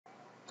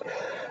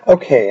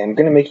Okay, I'm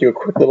going to make you a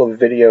quick little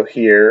video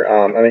here.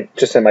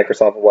 Just in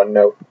Microsoft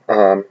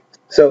OneNote.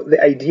 So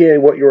the idea,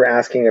 what you were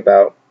asking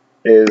about,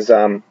 is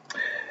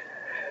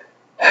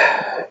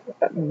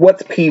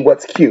what's P,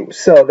 what's Q.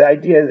 So the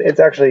idea is it's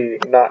actually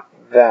not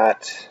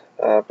that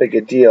big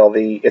a deal.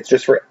 It's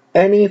just for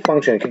any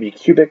function. It could be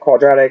cubic,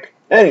 quadratic,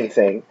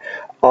 anything.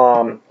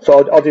 So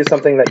I'll do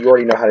something that you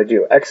already know how to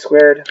do. X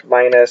squared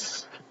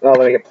minus, let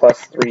me get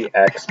plus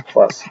 3x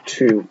plus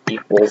 2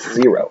 equals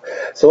 0.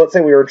 So let's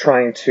say we were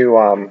trying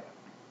to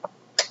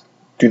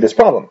do this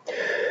problem.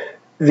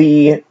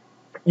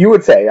 You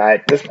would say,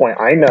 at this point,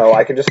 I know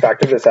I can just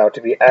factor this out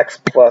to be x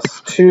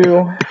plus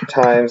 2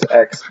 times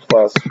x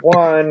plus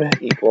 1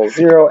 equals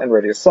 0 and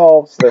ready to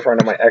solve. So therefore, I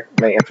know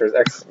my answer is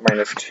x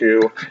minus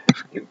 2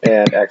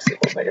 and x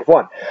equals negative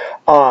 1.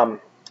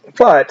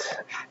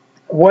 But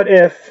what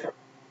if,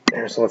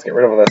 so let's get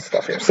rid of all this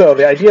stuff here. So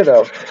the idea,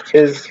 though,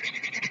 is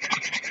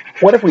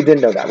what if we didn't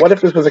know that? What if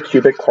this was a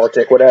cubic,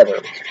 quartic, whatever?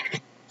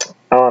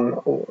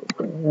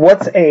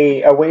 What's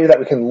a way that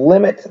we can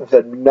limit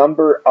the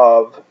number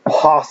of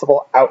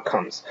possible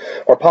outcomes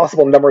or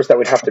possible numbers that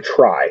we'd have to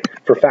try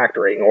for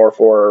factoring or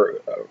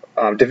for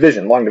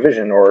division, long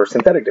division or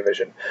synthetic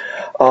division?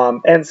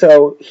 And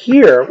so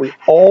here we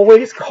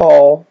always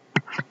call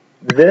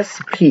this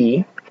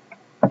P,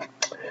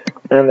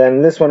 and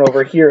then this one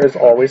over here is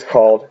always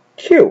called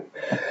Q.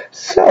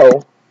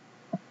 So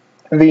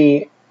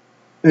the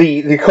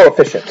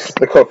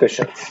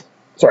coefficients,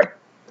 sorry,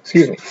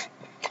 excuse me.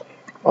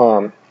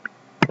 What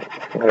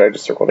did I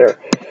just circle there?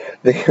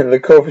 The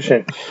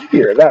coefficient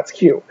here, that's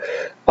Q,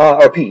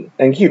 or P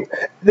and Q.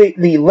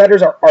 The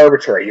letters are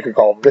arbitrary. You could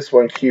call this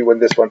one Q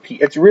and this one P.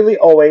 It's really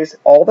always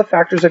all the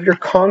factors of your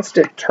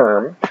constant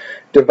term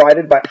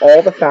divided by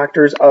all the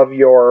factors of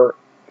your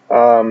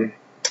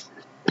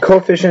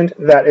coefficient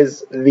that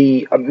is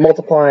the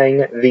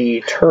multiplying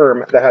the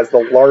term that has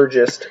the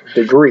largest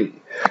degree.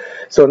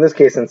 So in this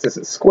case, since this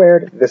is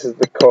squared, this is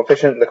the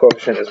coefficient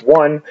is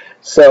 1,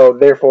 so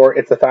therefore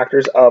it's the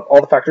factors of,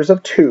 all the factors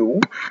of 2,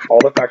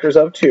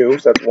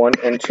 so that's 1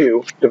 and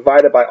 2,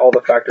 divided by all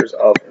the factors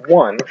of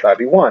 1, that'd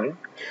be 1.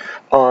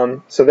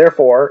 So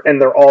therefore,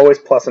 and they're always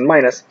plus and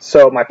minus,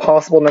 so my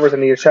possible numbers I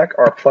need to check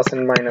are plus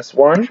and minus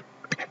 1,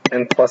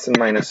 and plus and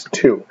minus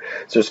 2.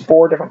 So there's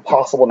 4 different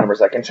possible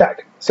numbers I can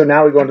check. So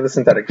now we go into the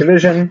synthetic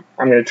division.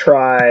 I'm going to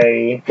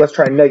try, let's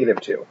try negative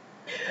 2.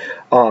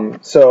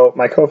 So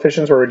my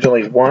coefficients were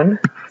originally 1,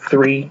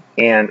 3,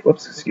 and,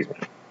 whoops, excuse me.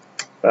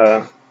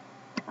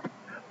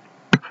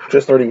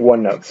 Just learning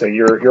OneNote, so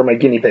you're my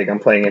guinea pig I'm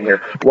playing in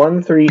here.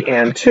 1, 3,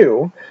 and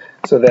 2.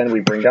 So then we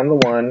bring down the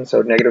 1,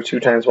 so negative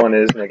 2 times 1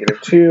 is negative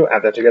 2.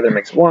 Add that together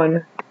makes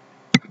 1.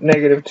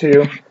 Negative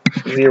 2,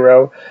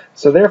 0.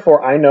 So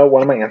therefore, I know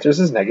one of my answers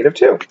is negative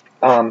 2.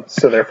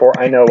 So therefore,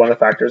 I know one of the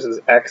factors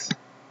is x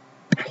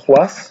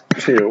plus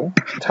 2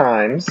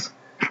 times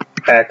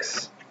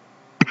x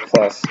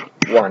plus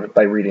 1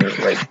 by reading it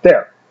right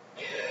there.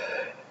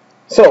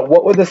 So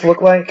what would this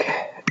look like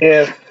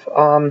if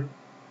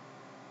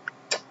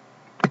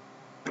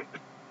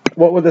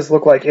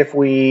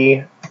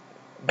we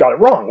got it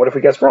wrong? What if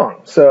we guessed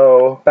wrong?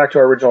 So back to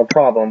our original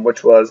problem,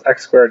 which was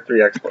x squared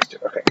 3x plus 2.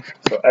 Okay,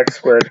 so x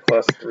squared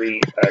plus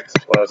 3x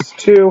plus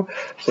 2.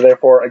 So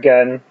therefore,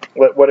 again,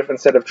 what if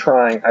instead of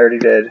trying,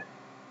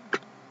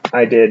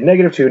 I did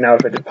negative 2. Now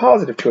if I did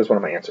positive 2 is one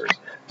of my answers.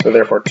 So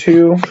therefore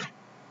 2,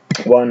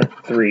 1,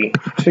 3,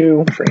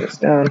 2, bring this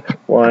down,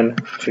 1,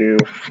 2,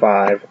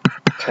 5,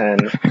 10,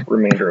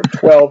 remainder of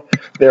 12.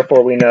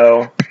 Therefore we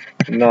know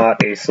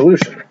not a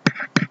solution.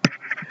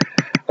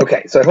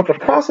 Okay, so I hope the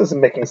process is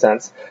making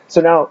sense.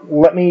 So now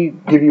let me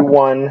give you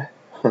one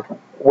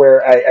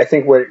where I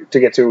think to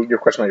get to your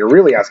question that you're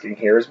really asking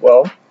here is, well,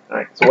 all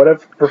right, so what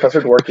if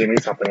Professor Dwork gave me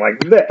something like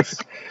this?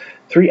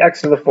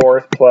 3x to the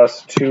 4th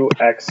plus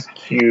 2x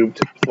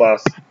cubed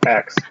plus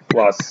x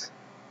plus,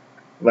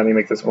 let me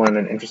make this one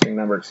an interesting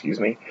number, excuse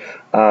me.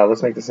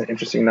 Let's make this an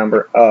interesting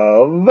number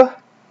of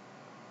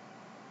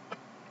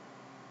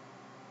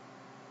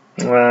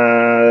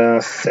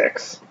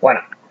 6. Why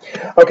not?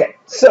 Okay,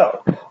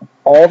 so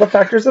all the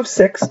factors of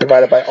 6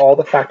 divided by all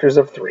the factors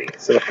of 3.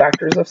 So the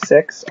factors of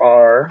 6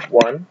 are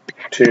 1,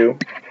 2,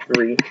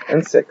 3,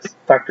 and 6.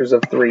 Factors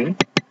of 3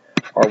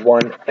 are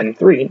 1 and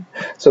 3.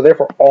 So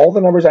therefore, all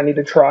the numbers I need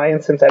to try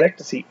in synthetic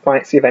to see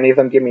if any of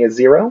them give me a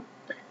 0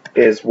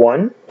 is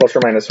 1 plus or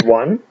minus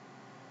 1,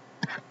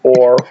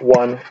 or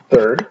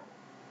 1/3,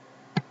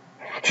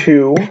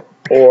 2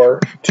 or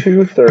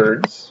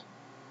 2/3,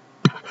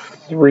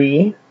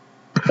 3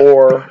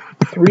 or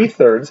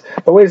 3/3,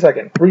 but wait a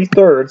second,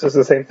 3/3 is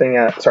the same thing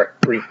as,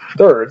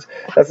 3/3,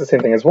 that's the same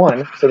thing as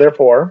 1, so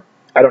therefore,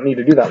 I don't need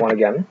to do that one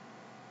again.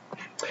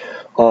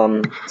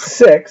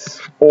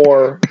 6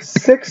 or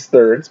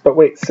 6/3, but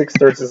wait,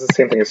 6/3 is the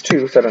same thing as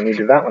 2, so I don't need to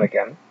do that one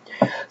again.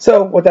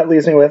 So what that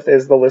leaves me with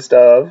is the list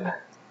of,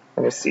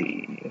 let me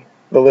see,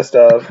 the list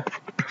of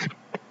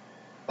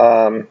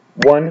 1,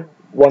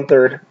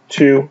 1/3,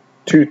 2,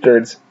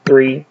 2/3,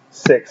 3,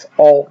 6,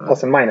 all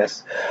plus and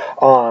minus.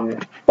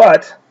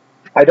 But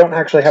I don't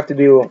actually have to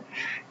do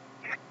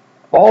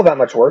all that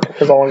much work,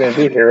 because all I'm going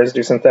to do here is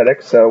do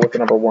synthetic. So with the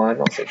number 1,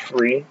 I'll say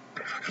 3,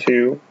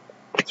 2,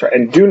 sorry,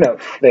 and do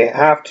note, they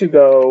have to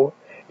go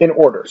in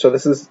order. So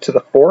this is to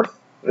the 4th,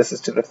 this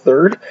is to the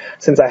 3rd.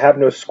 Since I have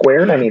no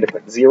squared, I need to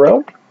put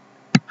 0,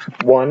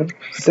 1,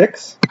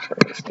 6, bring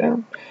this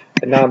down,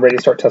 and now I'm ready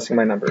to start testing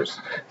my numbers.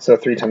 So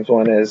 3 times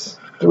 1 is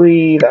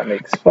 3, that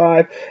makes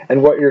 5,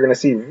 and what you're going to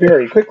see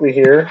very quickly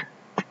here,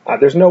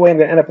 there's no way I'm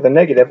going to end up with a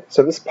negative,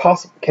 so this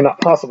cannot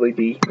possibly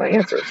be my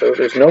answer. So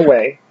there's no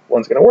way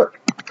 1's going to work.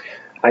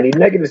 I need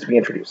negatives to be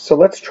introduced. So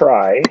let's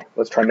try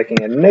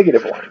making a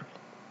negative 1.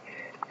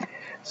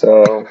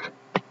 So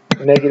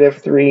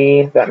negative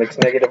 3, that makes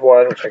negative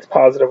 1, which makes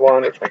positive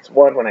 1, which makes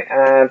 1 when I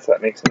add, so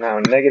that makes now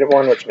a negative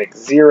 1, which makes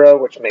 0,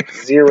 which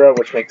makes 0,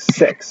 which makes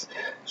 6.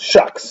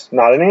 Shucks,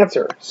 not an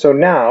answer. So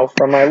now,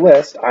 from my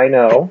list, I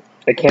know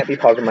it can't be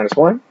positive minus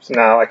 1, so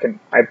now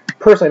I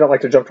personally don't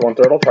like to jump to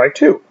 1/3, I'll try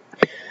 2.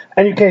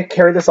 And you can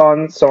carry this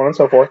on, so on and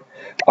so forth,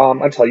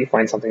 until you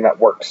find something that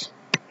works.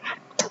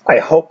 I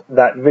hope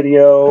that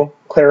video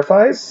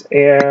clarifies,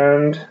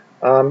 and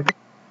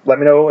let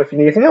me know if you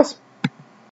need anything else.